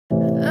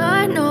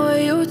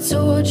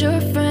told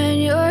your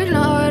friend you're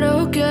not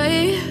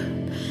okay,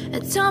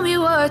 and tell me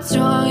what's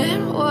wrong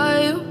and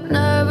why you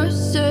never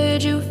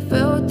said you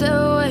felt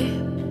that way.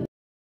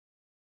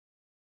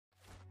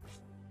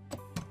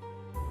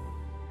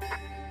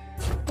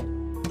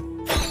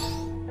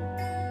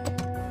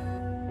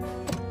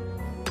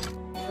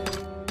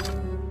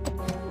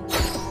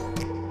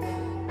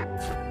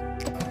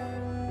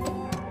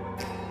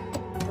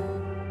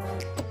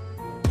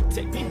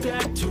 Take me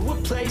back to a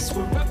place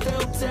where I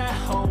felt at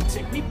home.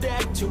 Take me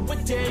back to a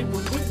day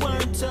when we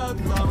weren't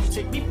alone.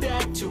 Take me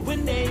back to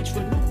an age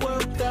when the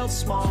world felt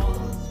small,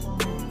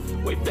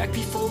 way back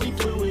before we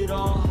blew it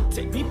all.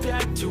 Take me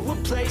back to a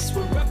place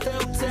where I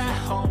felt at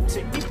home.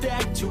 Take me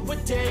back to a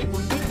day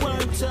when we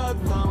weren't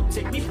alone.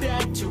 Take me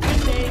back to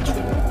an age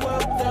when the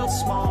world felt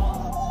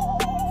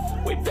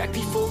small, way back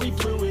before we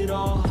blew it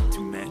all.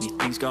 Too many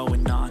things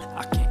going on,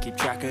 I can't keep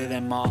track of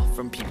them all.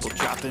 From people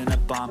dropping a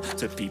bomb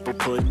to people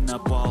putting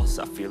up walls,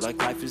 I feel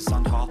like life is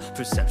on hold,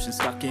 perception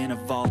stuck in a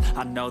vault.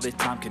 I know that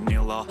time can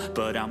heal all,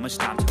 but how much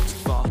time till we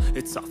fall?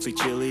 It's awfully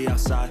chilly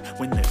outside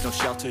when there's no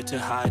shelter to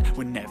hide.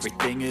 When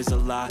everything is a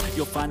lie,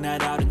 you'll find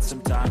that out in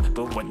some time.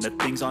 But when the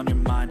things on your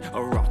mind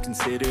are all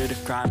considered a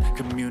crime,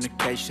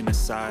 communication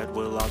aside,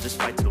 we'll all just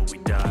fight till we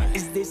die.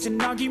 Is this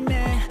an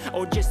argument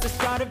or just the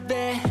start of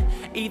it?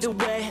 Either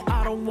way,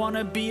 I don't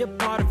wanna be a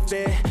part of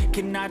it.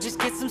 Can I just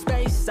get some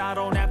space? I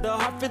don't have the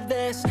heart for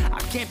this. I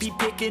can't be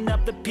picking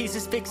up the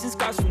pieces, fixing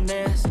scars from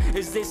this.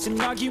 Is this an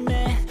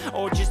argument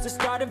or just the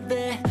start of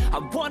it? I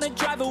wanna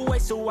drive away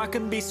so I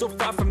can be so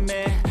far from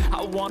it.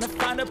 I wanna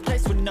find a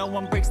place where no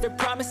one breaks their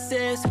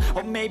promises,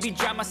 or maybe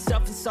drown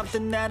myself in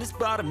something that is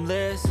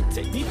bottomless.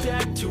 Take me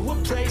back to a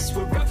place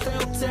where I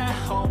felt at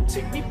home.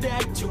 Take me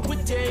back to a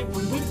day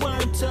when we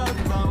weren't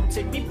alone.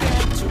 Take me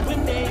back to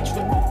an age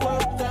when the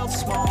world felt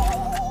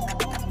small,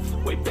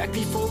 way back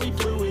before we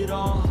blew it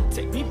all.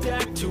 Take me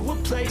back to a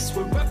place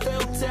where I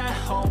felt at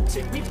home.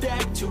 Take me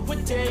back to a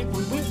day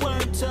when we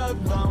weren't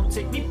alone.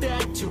 Take me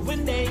back to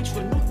an age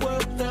when the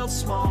world felt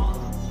small,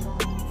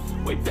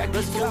 way back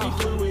before we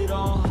blew it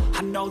all.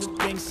 I know that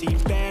things seem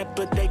bad,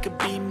 but they could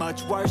be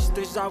much worse.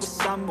 There's always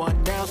someone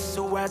else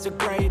who has a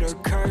greater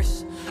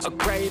curse, a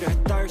greater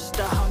thirst,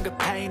 a hunger,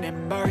 pain,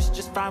 and mercy.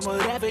 Just find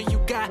whatever you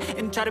got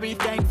and try to be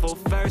thankful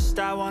first.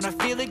 I wanna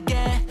feel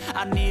again,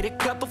 I need a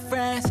couple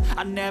friends.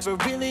 I never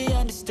really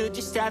understood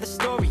just how the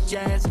story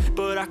ends,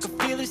 but I can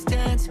feel it's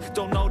tense,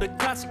 don't know the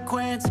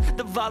consequence.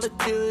 The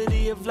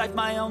volatility of life,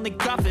 my only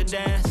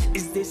confidence.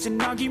 Is this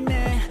an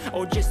argument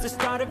or just the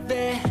start of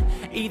it?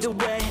 Either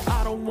way,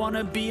 I don't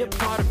wanna be a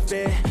part of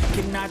it.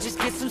 Can I just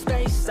get some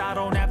space? I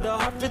don't have the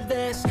heart for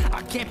this.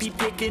 I can't be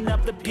picking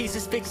up the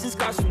pieces, fixing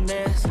scars from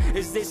this.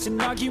 Is this an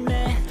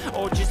argument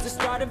or just the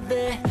start of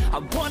it? I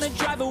wanna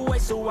drive away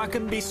so I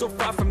can be so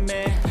far from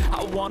it.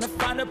 I wanna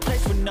find a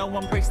place where no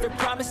one breaks their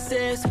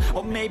promises,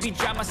 or maybe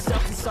drown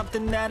myself in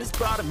something that is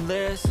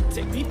bottomless.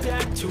 Take me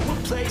back to a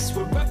place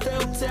where I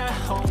felt at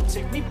home.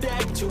 Take me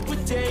back to a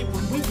day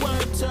when we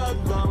weren't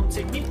alone.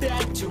 Take me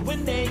back to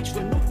an age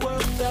when the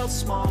world felt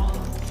small,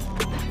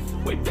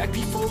 way back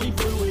before we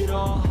blew it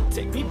all.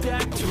 Take me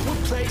back to a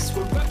place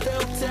where I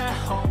felt at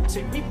home.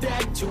 Take me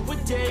back to a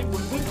day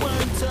when we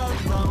weren't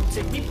alone.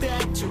 Take me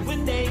back to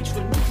an age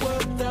when the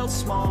world felt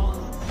small,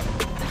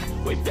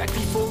 way back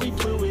before we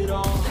blew it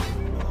all.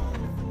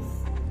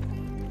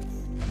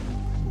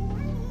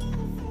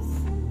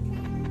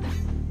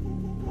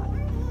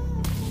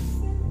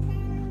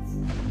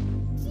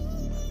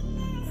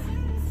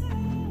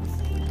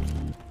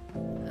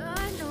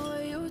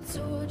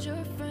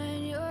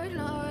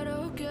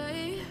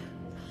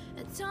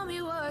 Tell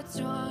me what's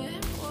wrong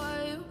and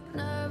why you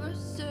never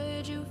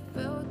said you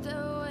felt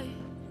that way.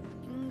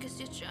 Guess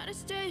you're trying to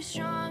stay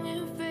strong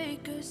and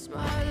fake a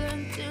smile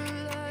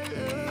until I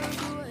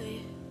look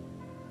away.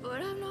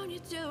 But I've known you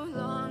too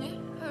long, it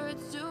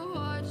hurts to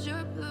watch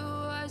your blue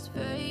eyes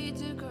fade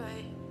to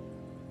gray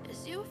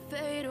as you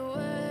fade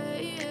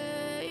away,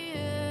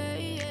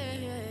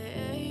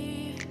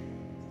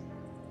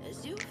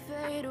 as you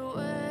fade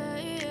away.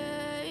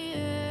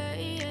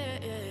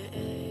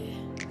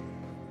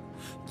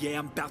 Yeah,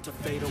 I'm about to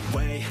fade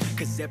away,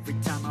 cause every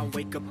time I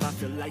wake up I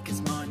feel like it's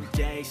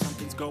Monday.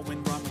 Something's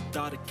going wrong with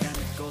all the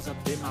chemicals up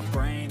in my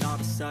brain. All of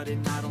a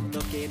sudden I don't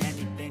look at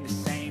anything the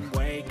same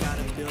way.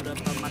 Gotta build up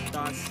of my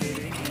thoughts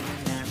sitting in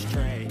an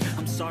ashtray.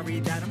 I'm sorry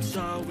that I'm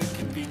so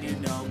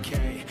inconvenient,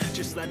 okay?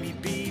 Just let me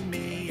be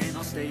me and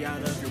I'll stay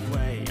out of your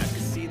way. I can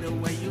see the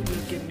way you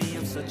look at me,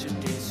 I'm such a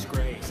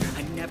disgrace.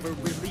 I never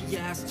really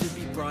asked to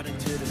be brought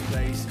into this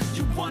place.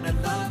 You wanna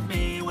love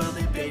me? Well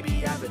then baby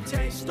have a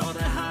taste. All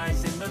the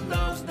highs and the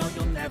lows, no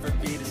you'll never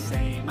be the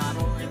same. I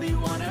don't really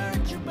wanna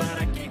hurt you but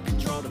I can't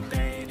control the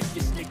pain. If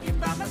you're sticking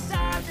by my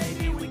side,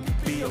 maybe we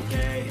could be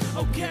okay.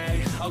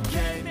 Okay,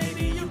 okay,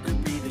 maybe you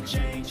could be the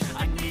change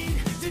I need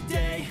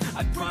today.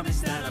 I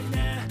promise that I've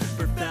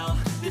never felt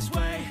this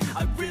way.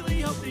 I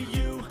really hope that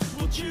you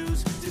will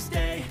choose to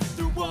stay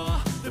through all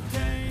the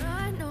pain.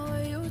 I know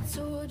you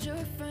told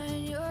your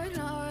friend you're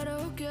not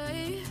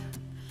okay,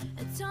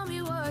 and tell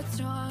me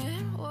what's wrong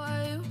and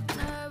why you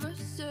never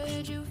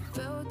said you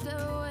felt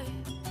that way.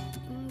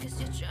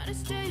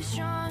 stay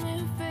strong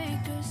and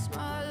fake a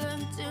smile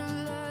until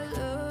I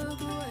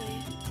look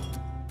away.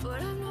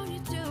 But I've known you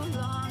too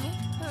long, it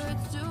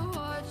hurts to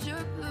watch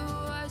your blue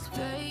eyes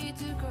fade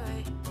to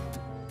gray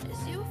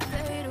as you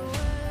fade away.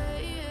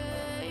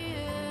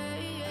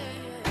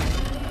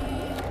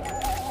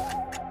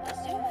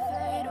 As you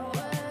fade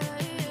away.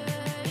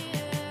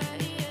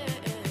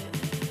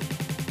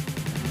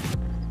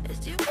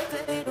 As you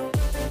fade away.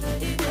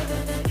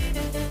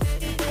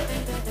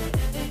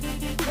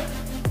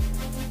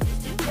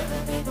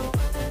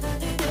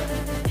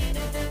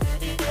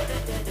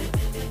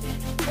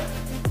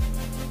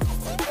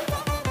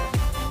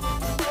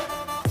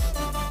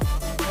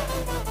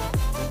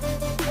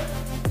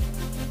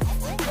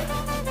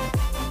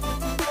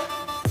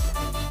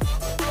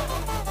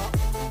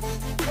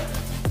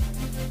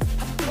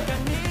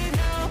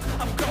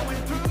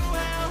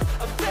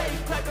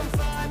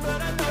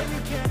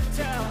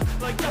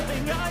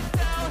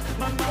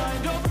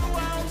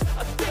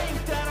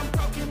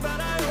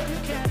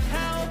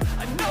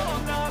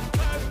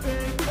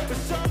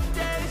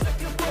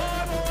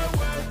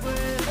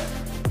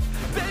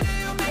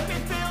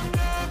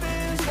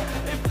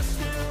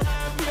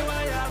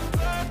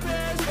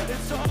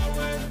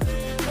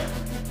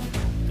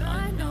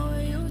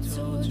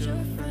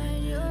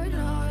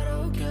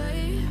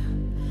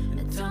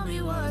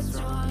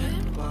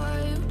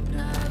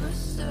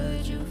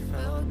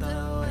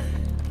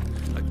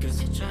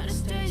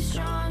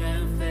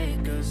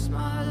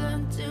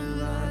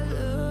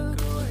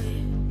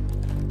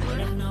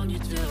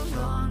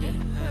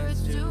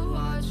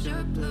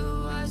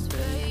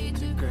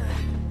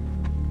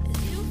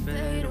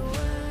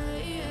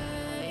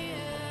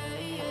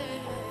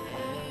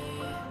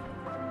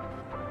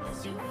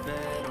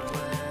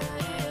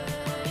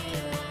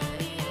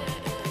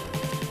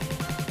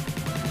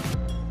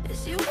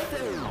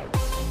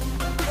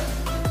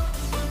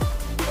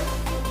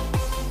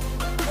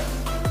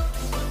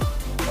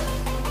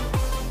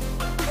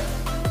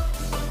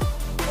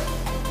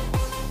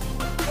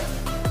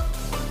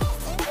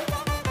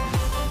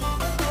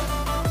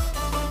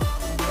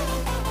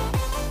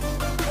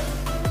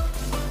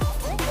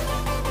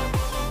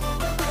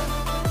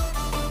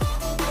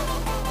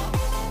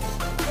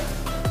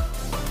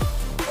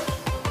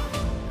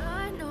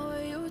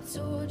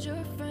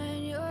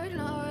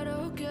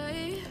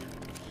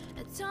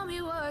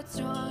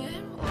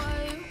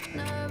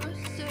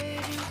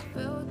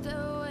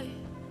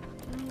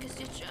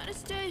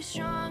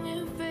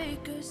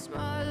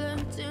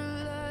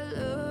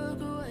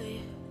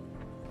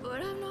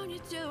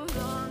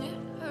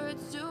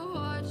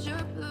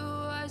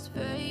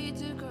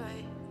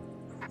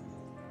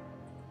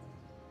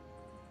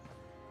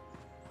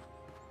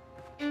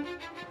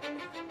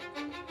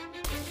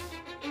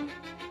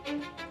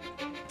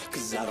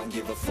 Cause I don't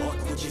give a fuck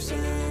what you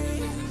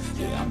say.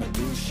 Yeah, I'ma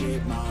do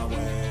shit my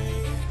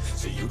way.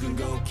 So you can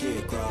go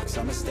kick rocks,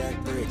 I'ma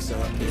stack bricks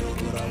up,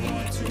 build what I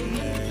want to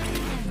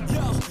make.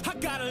 Yo, I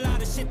got a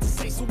lot of shit to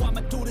say, so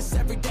I'ma do this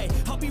every day.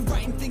 I'll be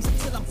writing things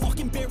until I'm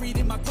fucking buried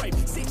in my grave.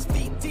 6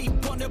 feet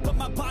deep under, but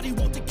my body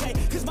won't decay.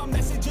 Cause my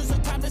messages are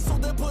timeless, so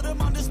they'll put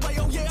them on display.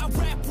 Oh yeah, I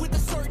rap with a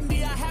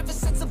certainty, I have a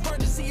sense of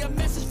urgency. A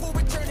message for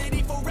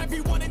eternity, for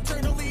everyone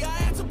internally. I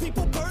had some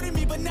people burning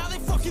me, but now they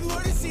fucking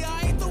learn to see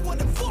I ain't the one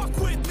to fuck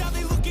with. Now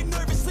they looking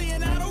nervously,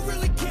 and I don't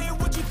really care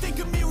what you think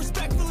of me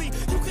respectfully.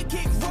 You can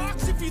kick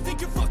rocks if you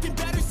think you're fucking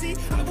better, see.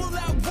 I will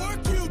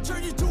outwork you,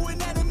 turn you to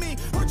an enemy.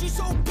 Hurt you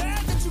so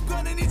bad that you're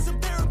gonna need some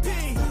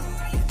therapy.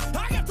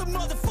 I got the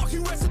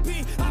motherfucking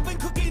recipe. I've been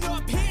cooking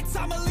up hits,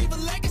 I'ma leave a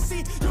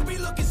legacy. You'll be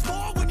looking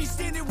small when you're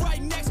standing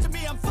right next to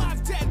me. I'm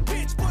 5'10",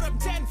 bitch, but I'm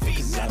 10 feet.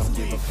 Cause I don't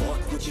give a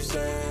fuck what you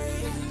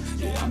say.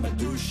 Yeah, I'ma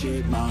do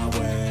shit my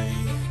way.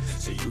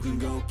 So you can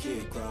go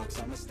kick rocks,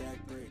 I'ma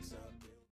stack bricks up.